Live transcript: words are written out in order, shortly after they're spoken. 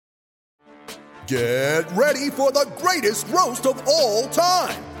Get ready for the greatest roast of all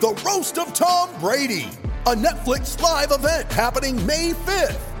time, the Roast of Tom Brady, a Netflix live event happening May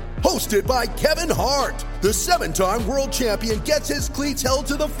 5th. Hosted by Kevin Hart, the 7-time world champion gets his cleats held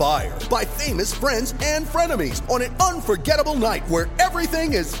to the fire by famous friends and frenemies on an unforgettable night where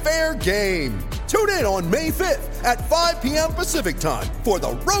everything is fair game. Tune in on May 5th at 5 p.m. Pacific time for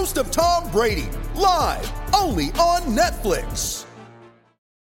the Roast of Tom Brady, live only on Netflix.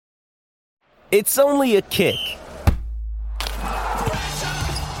 It's only a kick,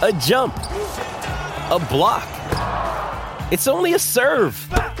 a jump, a block. It's only a serve.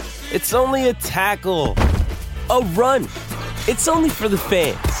 It's only a tackle, a run. It's only for the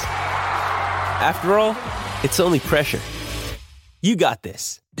fans. After all, it's only pressure. You got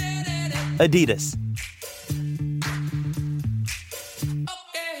this. Adidas.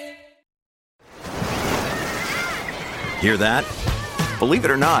 Hear that? Believe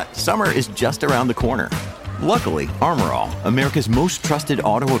it or not, summer is just around the corner. Luckily, Armor All, America's most trusted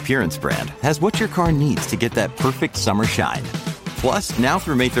auto appearance brand, has what your car needs to get that perfect summer shine. Plus, now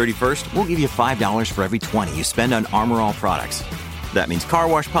through May 31st, we'll give you $5 for every $20 you spend on Armor All products. That means car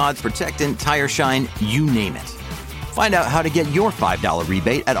wash pods, protectant, tire shine, you name it. Find out how to get your $5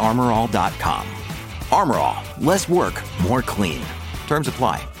 rebate at armorall.com. Armor All, less work, more clean. Terms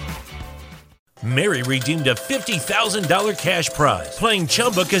apply. Mary redeemed a $50,000 cash prize playing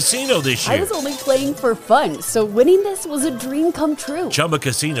Chumba Casino this year. I was only playing for fun, so winning this was a dream come true. Chumba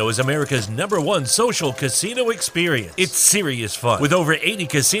Casino is America's #1 social casino experience. It's serious fun. With over 80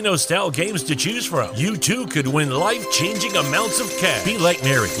 casino-style games to choose from, you too could win life-changing amounts of cash. Be like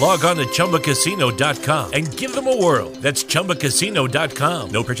Mary. Log on to ChumbaCasino.com and give them a whirl. That's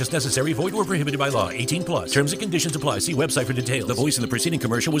ChumbaCasino.com. No purchase necessary. Void where prohibited by law. 18 plus. Terms and conditions apply. See website for details. The voice in the preceding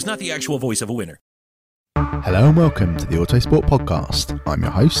commercial was not the actual voice of a winner. Hello and welcome to the Autosport Podcast. I'm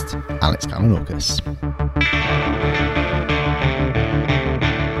your host, Alex Kalinauckas.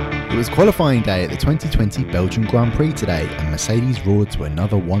 It was qualifying day at the 2020 Belgian Grand Prix today, and Mercedes roared to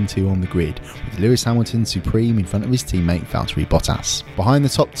another 1-2 on the grid, with Lewis Hamilton supreme in front of his teammate Valtteri Bottas. Behind the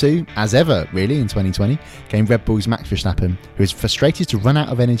top two, as ever really in 2020, came Red Bull's Max Verstappen, who was frustrated to run out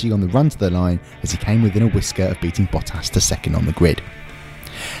of energy on the run to the line as he came within a whisker of beating Bottas to second on the grid.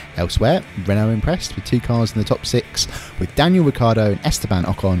 Elsewhere, Renault impressed with two cars in the top six, with Daniel Ricciardo and Esteban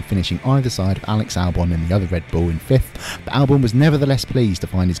Ocon finishing either side of Alex Albon and the other Red Bull in fifth, but Albon was nevertheless pleased to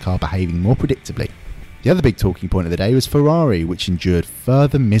find his car behaving more predictably. The other big talking point of the day was Ferrari, which endured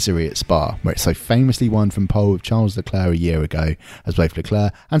further misery at Spa, where it so famously won from pole with Charles Leclerc a year ago, as both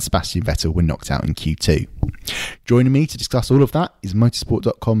Leclerc and Sebastian Vettel were knocked out in Q2. Joining me to discuss all of that is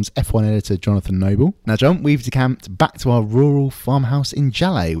Motorsport.com's F1 editor Jonathan Noble. Now, John, we've decamped back to our rural farmhouse in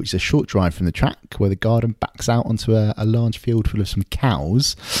Jalais, which is a short drive from the track, where the garden backs out onto a large field full of some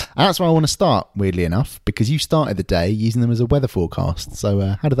cows. And that's where I want to start, weirdly enough, because you started the day using them as a weather forecast. So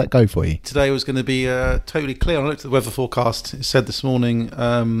how did that go for you? Today was going to be totally clear. I looked at the weather forecast. It said this morning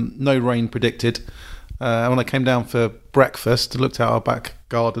no rain predicted. When I came down for breakfast, I looked out our back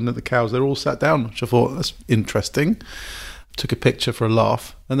garden at the cows. They're all sat down, which I thought, that's interesting. Took a picture for a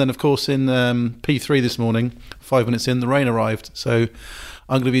laugh. And then, of course, in P3 this morning, 5 minutes in, the rain arrived. So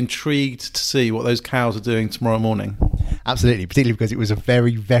I'm going to be intrigued to see what those cows are doing tomorrow morning. Absolutely, particularly because it was a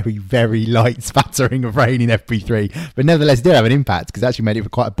very, very, very light spattering of rain in FP3, but nevertheless it did have an impact because it actually made it for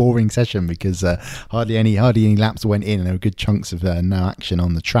quite a boring session because hardly any laps went in and there were good chunks of no action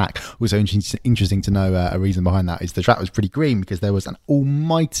on the track. Also interesting to know a reason behind that is the track was pretty green because there was an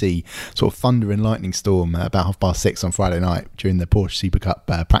almighty sort of thunder and lightning storm about 6:30 on Friday night during the Porsche Super Cup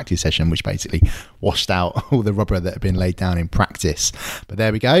practice session, which basically washed out all the rubber that had been laid down in practice. But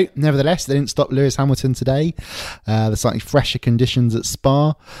there we go. Nevertheless, they didn't stop Lewis Hamilton today. The slightly fresher conditions at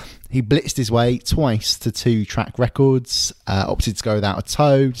Spa. He blitzed his way twice to 2 track records, opted to go without a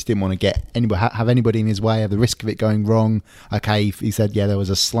tow, just didn't want to have anybody in his way, have the risk of it going wrong. Okay, he said, yeah, there was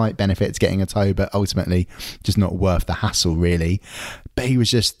a slight benefit to getting a tow, but ultimately just not worth the hassle, really. But he was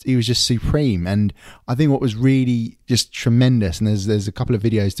just supreme. And I think what was really just tremendous, and there's a couple of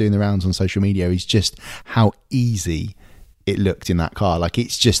videos doing the rounds on social media, is just how easy it looked in that car. Like,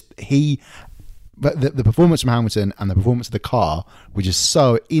 it's just, but the performance from Hamilton and the performance of the car were just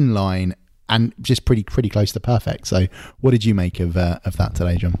so in line and just pretty close to perfect. So what did you make of that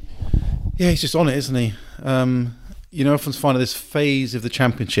today, John? Yeah, he's just on it, isn't he? Everyone's finding this phase of the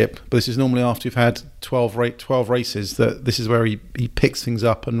championship, but this is normally after you've had 12 races, that this is where he picks things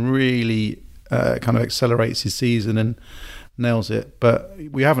up and really kind of accelerates his season and nails it. But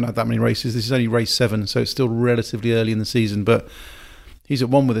we haven't had that many races. This is only race 7, so it's still relatively early in the season, but he's at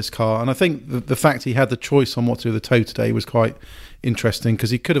one with his car. And I think the fact he had the choice on what to do with the toe today was quite interesting, because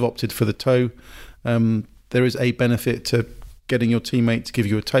he could have opted for the toe. There is a benefit to getting your teammate to give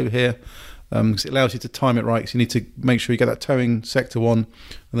you a toe here, because it allows you to time it right. So you need to make sure you get that toe in sector 1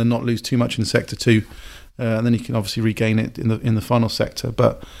 and then not lose too much in sector 2, and then you can obviously regain it in the final sector.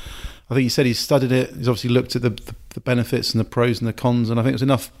 But I think he said he's studied it. He's obviously looked at the benefits and the pros and the cons, and I think there's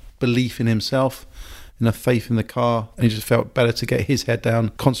enough belief in himself, enough faith in the car, and he just felt better to get his head down,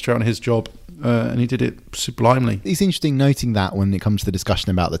 concentrate on his job, and he did it sublimely. It's interesting noting that when it comes to the discussion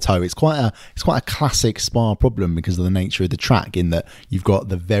about the toe, it's quite a classic Spa problem because of the nature of the track, in that you've got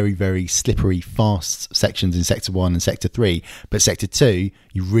the very, very slippery, fast sections in sector 1 and sector 3, but sector 2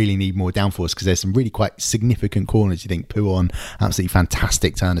 you really need more downforce because there's some really quite significant corners. You think Pouon, absolutely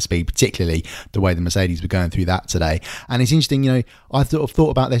fantastic turn of speed, particularly the way the Mercedes were going through that today. And it's interesting, I sort of thought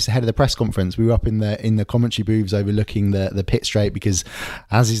about this ahead of the press conference. We were up in the commentary booths overlooking the pit straight, because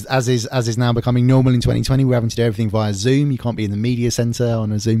as is now becoming normal in 2020, we're having to do everything via Zoom. You can't be in the media centre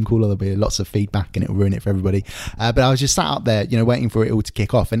on a Zoom call, or there'll be lots of feedback and it'll ruin it for everybody. But I was just sat up there, waiting for it all to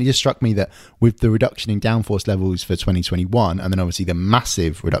kick off, and it just struck me that with the reduction in downforce levels for 2021, and then obviously the massive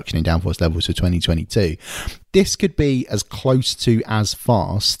reduction in downforce levels for 2022, this could be as close to as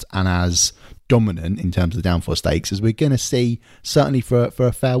fast and as dominant in terms of the downforce stakes as we're going to see, certainly for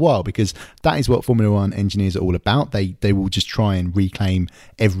a fair while, because that is what Formula One engineers are all about. They will just try and reclaim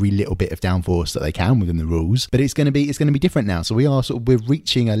every little bit of downforce that they can within the rules, but it's going to be different now. So we're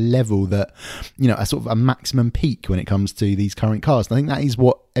reaching a level that, a sort of a maximum peak when it comes to these current cars. And I think that is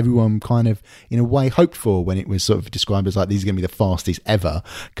what everyone kind of in a way hoped for when it was sort of described as like these are going to be the fastest ever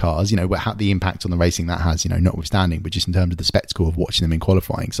cars, how the impact on the racing that has, notwithstanding, but just in terms of the spectacle of watching them in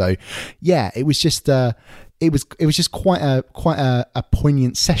qualifying. So yeah, it was just it was just quite a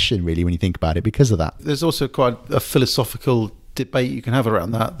poignant session, really, when you think about it, because of that. There's also quite a philosophical debate you can have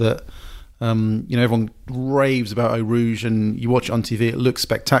around that everyone raves about Eau Rouge, and you watch it on TV, it looks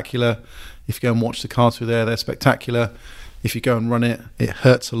spectacular. If you go and watch the cars through there, they're spectacular. If you go and run it, it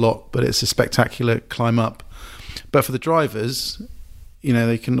hurts a lot, but it's a spectacular climb up. But for the drivers,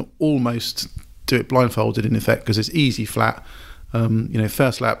 they can almost do it blindfolded in effect, because it's easy flat.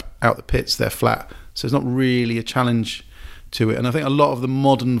 First lap out the pits, they're flat. So it's not really a challenge to it. And I think a lot of the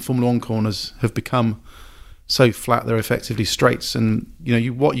modern Formula One corners have become so flat, they're effectively straights. And,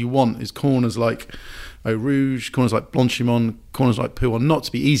 what you want is corners like Eau Rouge, corners like Blanchimont, corners like Pouon, not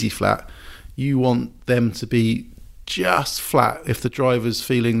to be easy flat. You want them to be just flat if the driver's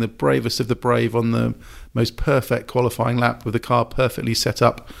feeling the bravest of the brave on the most perfect qualifying lap with the car perfectly set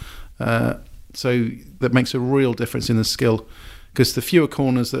up. So that makes a real difference in the skill, because the fewer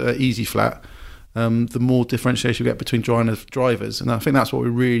corners that are easy flat, the more differentiation you get between drivers. And I think that's what we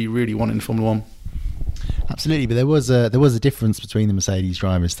really, really want in Formula One. Absolutely, but there was a difference between the Mercedes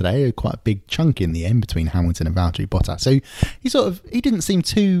drivers today, quite a big chunk in the end between Hamilton and Valtteri Bottas. So he didn't seem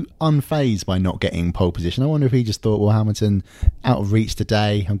too unfazed by not getting pole position. I wonder if he just thought, well, Hamilton out of reach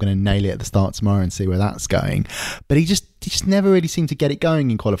today, I'm going to nail it at the start tomorrow and see where that's going. But he just never really seemed to get it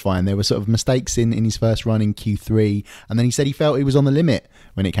going in qualifying. There were sort of mistakes in his first run in Q3, and then he said he felt he was on the limit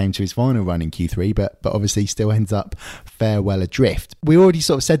when it came to his final run in Q3, but obviously still ends up fair well adrift. We already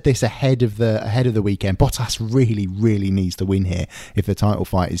sort of said this ahead of the weekend. Bottas really, really needs to win here if the title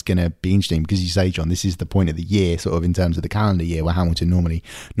fight is going to be interesting, because you say, John, this is the point of the year, sort of in terms of the calendar year, where Hamilton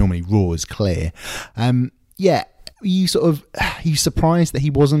normally roars clear. You surprised that he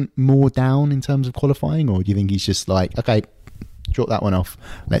wasn't more down in terms of qualifying, or do you think he's just like, okay, drop that one off,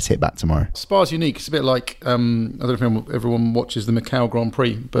 let's hit back tomorrow? Spa's unique. It's a bit like, I don't know if everyone watches the Macau Grand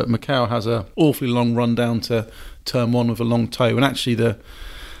Prix, but Macau has a awfully long run down to turn 1 with a long toe, and actually the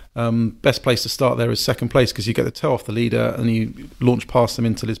best place to start there is second place, because you get the toe off the leader and you launch past them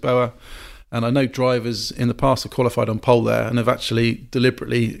into Lisboa. And I know drivers in the past have qualified on pole there and have actually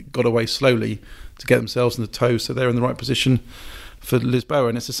deliberately got away slowly to get themselves in the toe, so they're in the right position for Lisboa.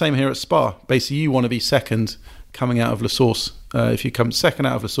 And it's the same here at Spa. Basically, you want to be second coming out of La Source. If you come second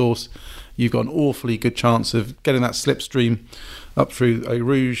out of La Source, you've got an awfully good chance of getting that slipstream up through Eau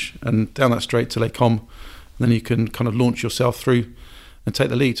Rouge and down that straight to Les Combes. And then you can kind of launch yourself through and take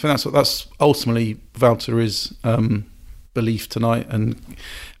the lead. So that's ultimately Valtteri's belief tonight, and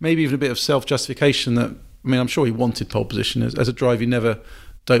maybe even a bit of self-justification that, I'm sure he wanted pole position. As a driver, you never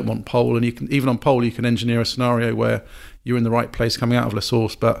don't want pole, and you can, even on pole, you can engineer a scenario where you're in the right place coming out of La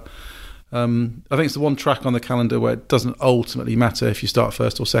Source. But I think it's the one track on the calendar where it doesn't ultimately matter if you start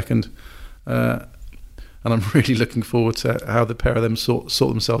first or second. And I'm really looking forward to how the pair of them sort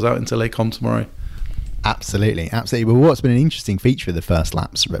themselves out into Les Combes tomorrow. Absolutely. Well, what's been an interesting feature of the first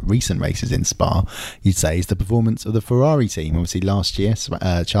laps, recent races in Spa, you'd say, is the performance of the Ferrari team. Obviously, last year,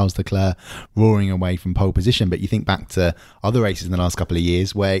 Charles Leclerc roaring away from pole position, but you think back to other races in the last couple of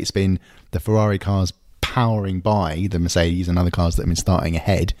years where it's been the Ferrari cars powering by the Mercedes and other cars that have been starting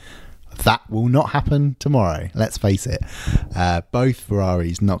ahead. That will not happen tomorrow, let's face it. Both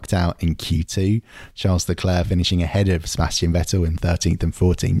Ferraris knocked out in Q2, Charles Leclerc finishing ahead of Sebastian Vettel in 13th and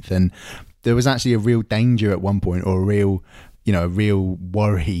 14th, and there was actually a real danger at one point, or a real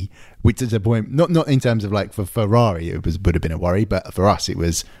worry, which is a point, not in terms of like for Ferrari, it would have been a worry, but for us,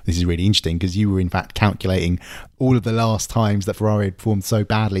 this is really interesting because you were in fact calculating all of the last times that Ferrari had performed so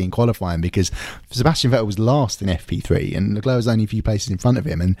badly in qualifying, because Sebastian Vettel was last in FP3 and Leclerc was only a few places in front of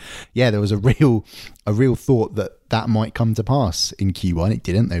him. And yeah, there was a real thought that might come to pass in Q1. It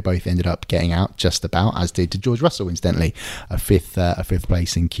didn't. They both ended up getting out just about, as did to George Russell, incidentally, a fifth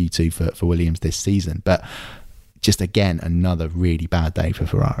place in Q2 for Williams this season. But just again, another really bad day for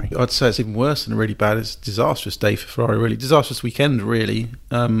Ferrari. I'd say it's even worse than a really bad. It's a disastrous day for Ferrari, really. Disastrous weekend, really.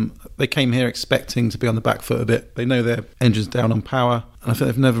 They came here expecting to be on the back foot a bit. They know their engine's down on power. And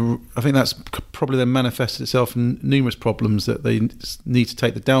I think that's probably then manifested itself in numerous problems, that they need to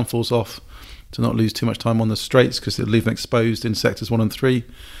take the downforce off to not lose too much time on the straights, because they'll leave them exposed in sectors 1 and 3.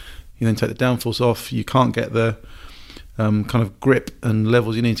 You then take the downforce off. You can't get the kind of grip and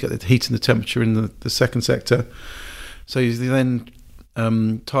levels you need to get the heat and the temperature in the second sector. So then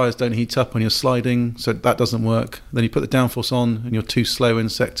tyres don't heat up when you're sliding, so that doesn't work. Then you put the downforce on and you're too slow in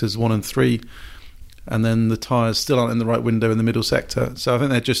sectors 1 and 3, and then the tyres still aren't in the right window in the middle sector. So I think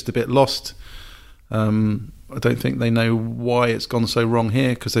they're just a bit lost. I don't think they know why it's gone so wrong here,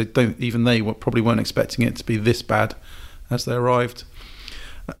 because they probably weren't expecting it to be this bad as they arrived.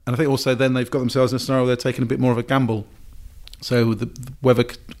 And I think also then they've got themselves in a scenario where they're taking a bit more of a gamble. So the weather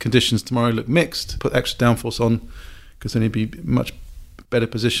conditions tomorrow look mixed. Put extra downforce on, because then you'd be much better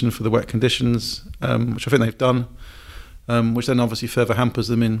positioned for the wet conditions, which I think they've done, which then obviously further hampers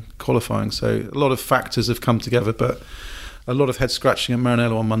them in qualifying. So a lot of factors have come together, but a lot of head scratching at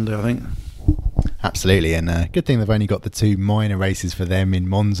Maranello on Monday, I think. Absolutely, and good thing they've only got the two minor races for them in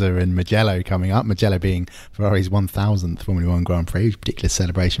Monza and Mugello coming up. Mugello being Ferrari's 1000th Formula 1 Grand Prix, particular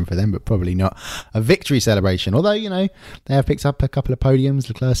celebration for them, but probably not a victory celebration. Although, they have picked up a couple of podiums.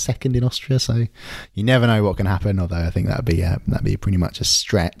 Leclerc second in Austria, so you never know what can happen. Although I think that'd be pretty much a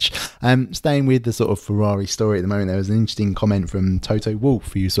stretch. Staying with the sort of Ferrari story at the moment, there was an interesting comment from Toto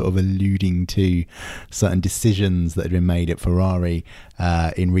Wolff, who was sort of alluding to certain decisions that had been made at Ferrari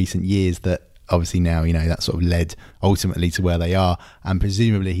in recent years that obviously now, that sort of led ultimately to where they are. And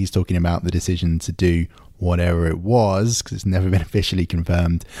presumably he's talking about the decision to do whatever it was, because it's never been officially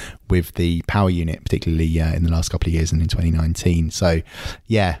confirmed, with the power unit, particularly in the last couple of years and in 2019. So,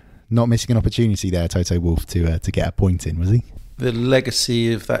 yeah, not missing an opportunity there, Toto Wolff, to get a point in, was he? The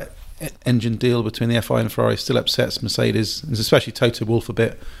legacy of that engine deal between the FI and Ferrari still upsets Mercedes, especially Toto Wolff a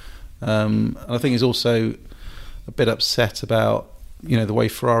bit. And I think he's also a bit upset about the way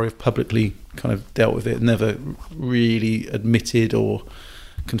Ferrari have publicly kind of dealt with it, never really admitted or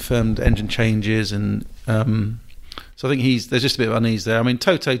confirmed engine changes, and so I think there's just a bit of unease there. I mean,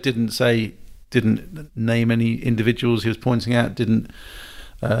 Toto didn't name any individuals he was pointing at, didn't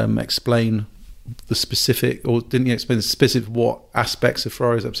explain the specific what aspects of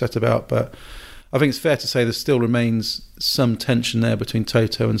Ferrari is upset about, but I think it's fair to say there still remains some tension there between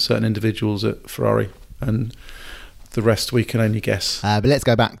Toto and certain individuals at Ferrari, and the rest we can only guess. But let's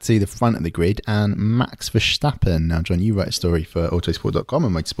go back to the front of the grid and Max Verstappen. Now, John, you wrote a story for Autosport.com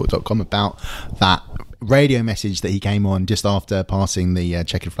and Motorsport.com about that radio message that he came on just after passing the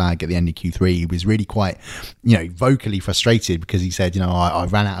checkered flag at the end of Q3. He was really quite, vocally frustrated, because he said, I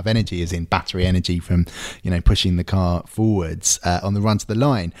ran out of energy, as in battery energy from, pushing the car forwards on the run to the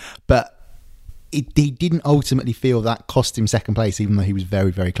line. But he didn't ultimately feel that cost him second place, even though he was very,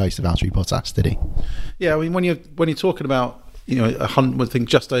 very close to Valtteri Bottas, did he? Yeah, I mean, when you're talking about I think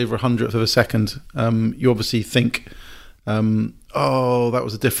just over 100th of a second, you obviously think, that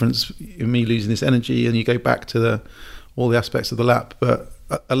was the difference in me losing this energy, and you go back to all the aspects of the lap. But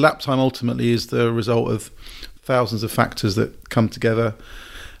a lap time ultimately is the result of thousands of factors that come together,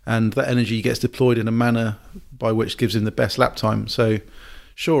 and that energy gets deployed in a manner by which gives him the best lap time. So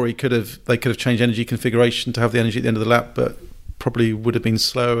sure, they could have changed energy configuration to have the energy at the end of the lap, but probably would have been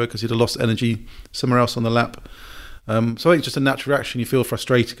slower because he'd have lost energy somewhere else on the lap. So I think it's just a natural reaction. You feel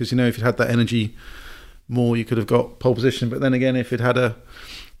frustrated because, if you'd had that energy more, you could have got pole position. But then again, if it had a,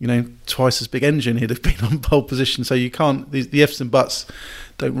 twice as big engine, he'd have been on pole position. So you can't, the ifs and buts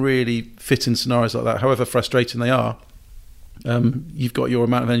don't really fit in scenarios like that, however frustrating they are. You've got your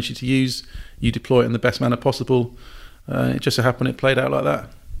amount of energy to use. You deploy it in the best manner possible. It just so happened it played out like that.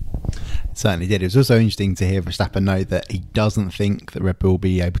 It certainly did. It was also interesting to hear Verstappen note that he doesn't think that Red Bull will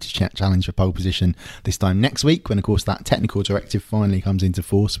be able to challenge for pole position this time next week, when of course that technical directive finally comes into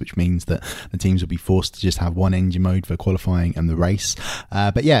force, which means that the teams will be forced to just have one engine mode for qualifying and the race.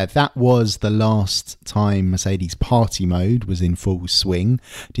 But yeah, that was the last time Mercedes party mode was in full swing.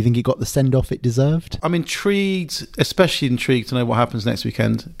 Do you think it got the send-off it deserved? I'm especially intrigued to know what happens next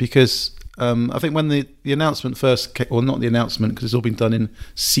weekend, because I think when the announcement first came, well, not the announcement because it's all been done in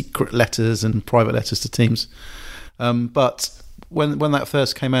secret letters and private letters to teams, but when that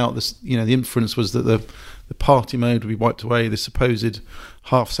first came out, the inference was that the party mode would be wiped away, the supposed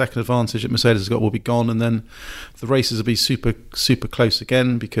half-second advantage that Mercedes has got will be gone, and then the races will be super, super close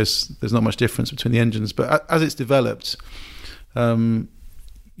again because there's not much difference between the engines. But as it's developed, what's going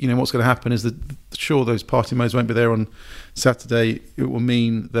to happen is that, sure, those party modes won't be there on Saturday. It will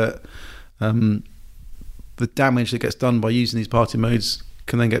mean that the damage that gets done by using these party modes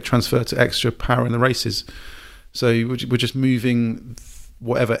can then get transferred to extra power in the races. So we're just moving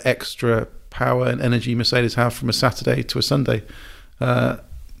whatever extra power and energy Mercedes have from a Saturday to a Sunday. And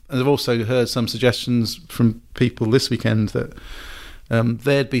I've also heard some suggestions from people this weekend that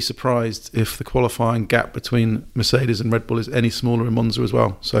they'd be surprised if the qualifying gap between Mercedes and Red Bull is any smaller in Monza as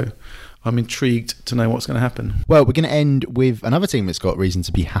well. So I'm intrigued to know what's going to happen. Well, we're going to end with another team that's got reason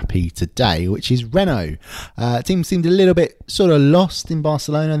to be happy today, which is Renault. Team seemed a little bit sort of lost in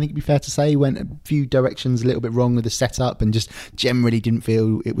Barcelona, I think it'd be fair to say. Went a few directions a little bit wrong with the setup and just generally didn't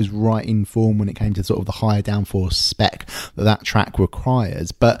feel it was right in form when it came to sort of the higher downforce spec that track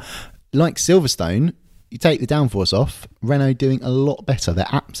requires. But like Silverstone, you take the downforce off, Renault doing a lot better. They're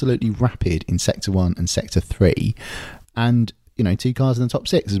absolutely rapid in Sector 1 and Sector 3. And two cars in the top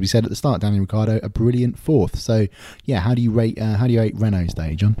 6, as we said at the start. Daniel Ricciardo, a brilliant 4th. So, yeah, how do you rate Renault's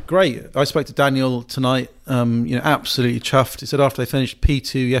day, John? Great. I spoke to Daniel tonight. Absolutely chuffed. He said after they finished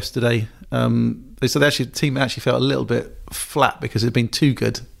P2 yesterday, they said the team actually felt a little bit flat because it had been too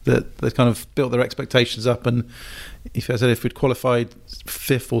good. That they kind of built their expectations up, and he said if we'd qualified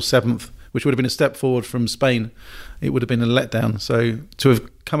 5th or 7th, which would have been a step forward from Spain, it would have been a letdown. So to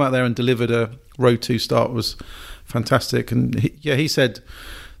have come out there and delivered a Row 2 start was fantastic. And he said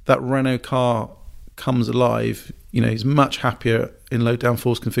that Renault car comes alive. He's much happier in low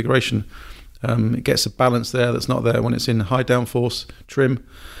downforce configuration. It gets a balance there that's not there when it's in high downforce trim.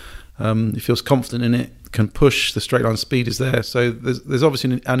 He feels confident in it, can push, the straight line speed is there. So there's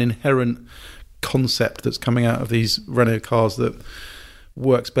obviously an inherent concept that's coming out of these Renault cars that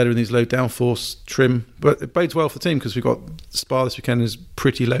works better in these low downforce trim. But it bodes well for the team because we've got Spa this weekend is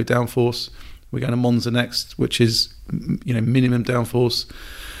pretty low downforce. We're going to Monza next, which is minimum downforce.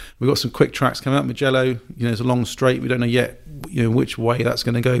 We've got some quick tracks coming out. Mugello, it's a long straight. We don't know yet, which way that's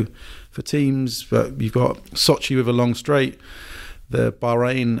going to go for teams. But you've got Sochi with a long straight. The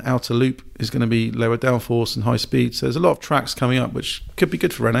Bahrain outer loop is going to be lower downforce and high speed. So there's a lot of tracks coming up, which could be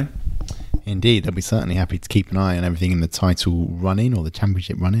good for Renault. Indeed, they'll be certainly happy to keep an eye on everything in the title running, or the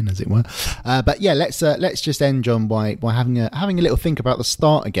championship running, as it were. But yeah, let's just end, John, by having a little think about the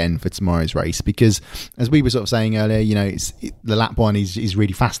start again for tomorrow's race, because as we were sort of saying earlier, the lap one is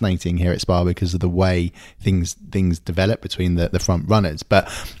really fascinating here at Spa because of the way things develop between the front runners.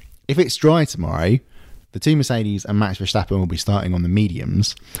 But if it's dry tomorrow, the two Mercedes and Max Verstappen will be starting on the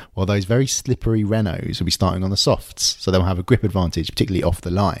mediums, while those very slippery Renaults will be starting on the softs. So they'll have a grip advantage, particularly off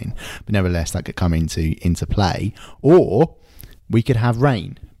the line. But nevertheless, that could come into play. Or we could have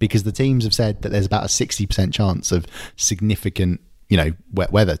rain, because the teams have said that there's about a 60% chance of significant,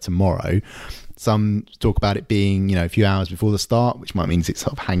 wet weather tomorrow. Some talk about it being, a few hours before the start, which might mean it's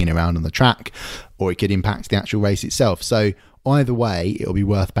sort of hanging around on the track, or it could impact the actual race itself. So either way, it'll be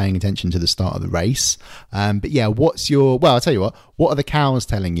worth paying attention to the start of the race. But yeah, I'll tell you what are the cows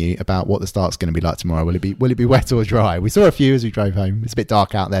telling you about what the start's going to be like tomorrow? Will it be wet or dry? We saw a few as we drove home. It's a bit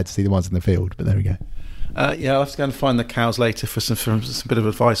dark out there to see the ones in the field, but there we go. I'll have to go and find the cows later for some bit of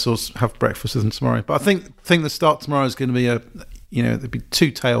advice, or have breakfast with them tomorrow. But I think the start tomorrow is going to be there'll be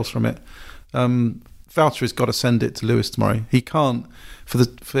two tails from it. Valtteri's got to send it to Lewis tomorrow. He can't,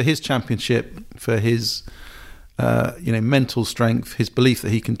 for his championship, for his mental strength, his belief that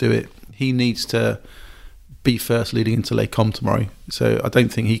he can do it, he needs to be first leading into Les Combes tomorrow. So I don't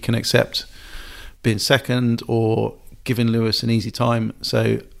think he can accept being second or giving Lewis an easy time.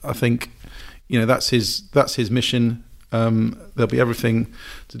 So I think that's his mission. There'll be everything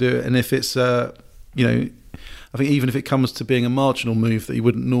to do it, and if it's I think even if it comes to being a marginal move that he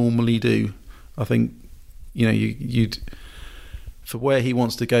wouldn't normally do, I think you'd for where he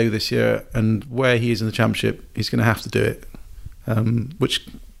wants to go this year and where he is in the championship, he's going to have to do it. which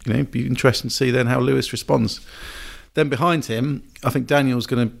be interesting to see then how Lewis responds. Then behind him, I think Daniel's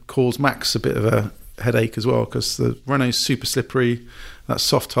going to cause Max a bit of a headache as well, because the Renault's super slippery, that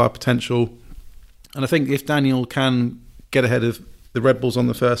soft tyre potential. And I think if Daniel can get ahead of the Red Bulls on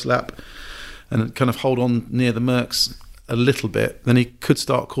the first lap and kind of hold on near the Mercs a little bit, then he could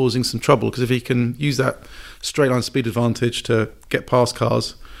start causing some trouble, because if he can use that straight line speed advantage to get past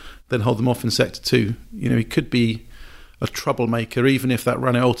cars, then hold them off in sector 2, he could be a troublemaker, even if that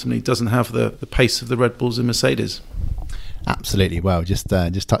Renault ultimately doesn't have the pace of the Red Bulls and Mercedes. Absolutely. Well, just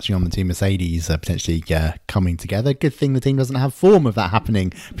touching on the two Mercedes potentially coming together. Good thing the team doesn't have form of that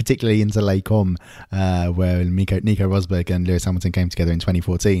happening, particularly into Les Combes, where Nico Rosberg and Lewis Hamilton came together in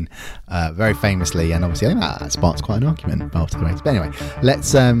 2014, very famously, and obviously I think that sparks quite an argument after the race. But anyway,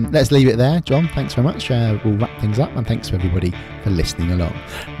 let's leave it there. John, thanks very much. We'll wrap things up, and thanks to everybody for listening along.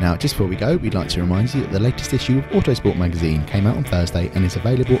 Now, just before we go, we'd like to remind you that the latest issue of Autosport magazine came out on Thursday and is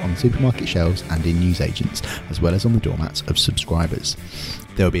available on supermarket shelves and in newsagents, as well as on the doormats of subscribers.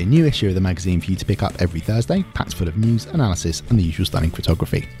 There will be a new issue of the magazine for you to pick up every Thursday, packed full of news, analysis and the usual stunning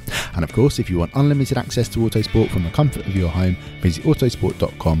photography. And of course, if you want unlimited access to Autosport from the comfort of your home, visit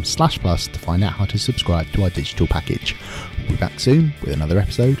autosport.com/plus to find out how to subscribe to our digital package. We'll be back soon with another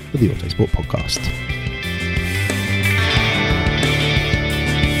episode of the Autosport Podcast.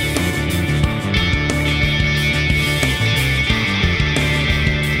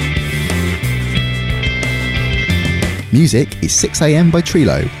 Music is 6 AM by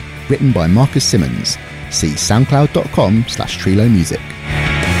Trilo, written by Marcus Simmons. See soundcloud.com/Trilo Music.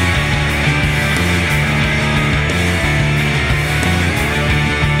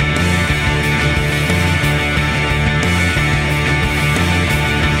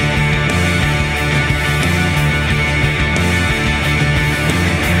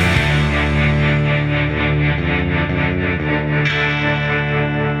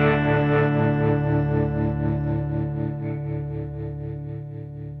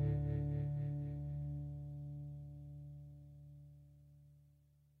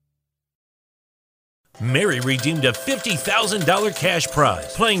 Mary redeemed a $50,000 cash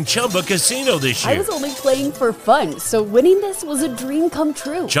prize playing Chumba Casino this year. I was only playing for fun, so winning this was a dream come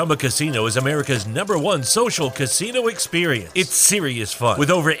true. Chumba Casino is America's #1 social casino experience. It's serious fun. With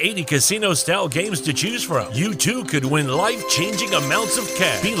over 80 casino-style games to choose from, you too could win life-changing amounts of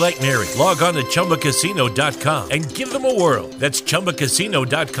cash. Be like Mary. Log on to ChumbaCasino.com and give them a whirl. That's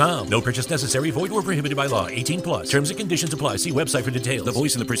ChumbaCasino.com. No purchase necessary. Void or prohibited by law. 18+. Terms and conditions apply. See website for details. The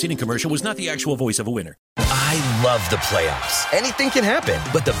voice in the preceding commercial was not the actual voice of a winner. I love the playoffs. Anything can happen.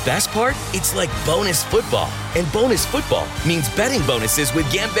 But the best part? It's like bonus football. And bonus football means betting bonuses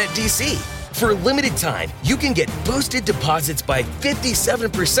with Gambit DC. For a limited time, you can get boosted deposits by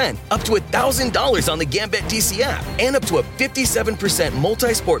 57%, up to $1,000 on the Gambit DC app, and up to a 57%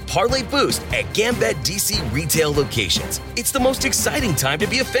 multi-sport parlay boost at Gambit DC retail locations. It's the most exciting time to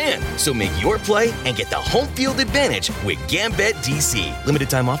be a fan. So make your play and get the home field advantage with Gambit DC. Limited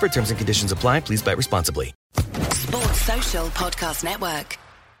time offer. Terms and conditions apply. Please bet responsibly. Sports Social Podcast Network.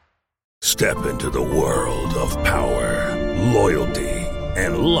 Step into the world of power, loyalty,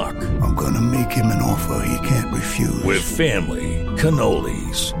 and luck. I'm gonna make him an offer he can't refuse. With family,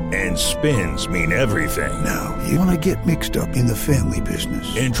 cannolis, and spins mean everything. Now, you wanna get mixed up in the family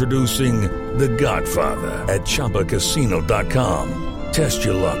business. Introducing The Godfather at ChumbaCasino.com. Test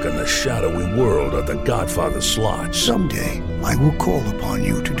your luck in the shadowy world of The Godfather slot. Someday, I will call upon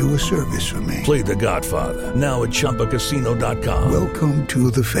you to do a service for me. Play The Godfather, now at ChumbaCasino.com. Welcome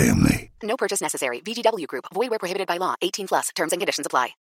to the family. No purchase necessary. VGW Group. Void where prohibited by law. 18+. Terms and conditions apply.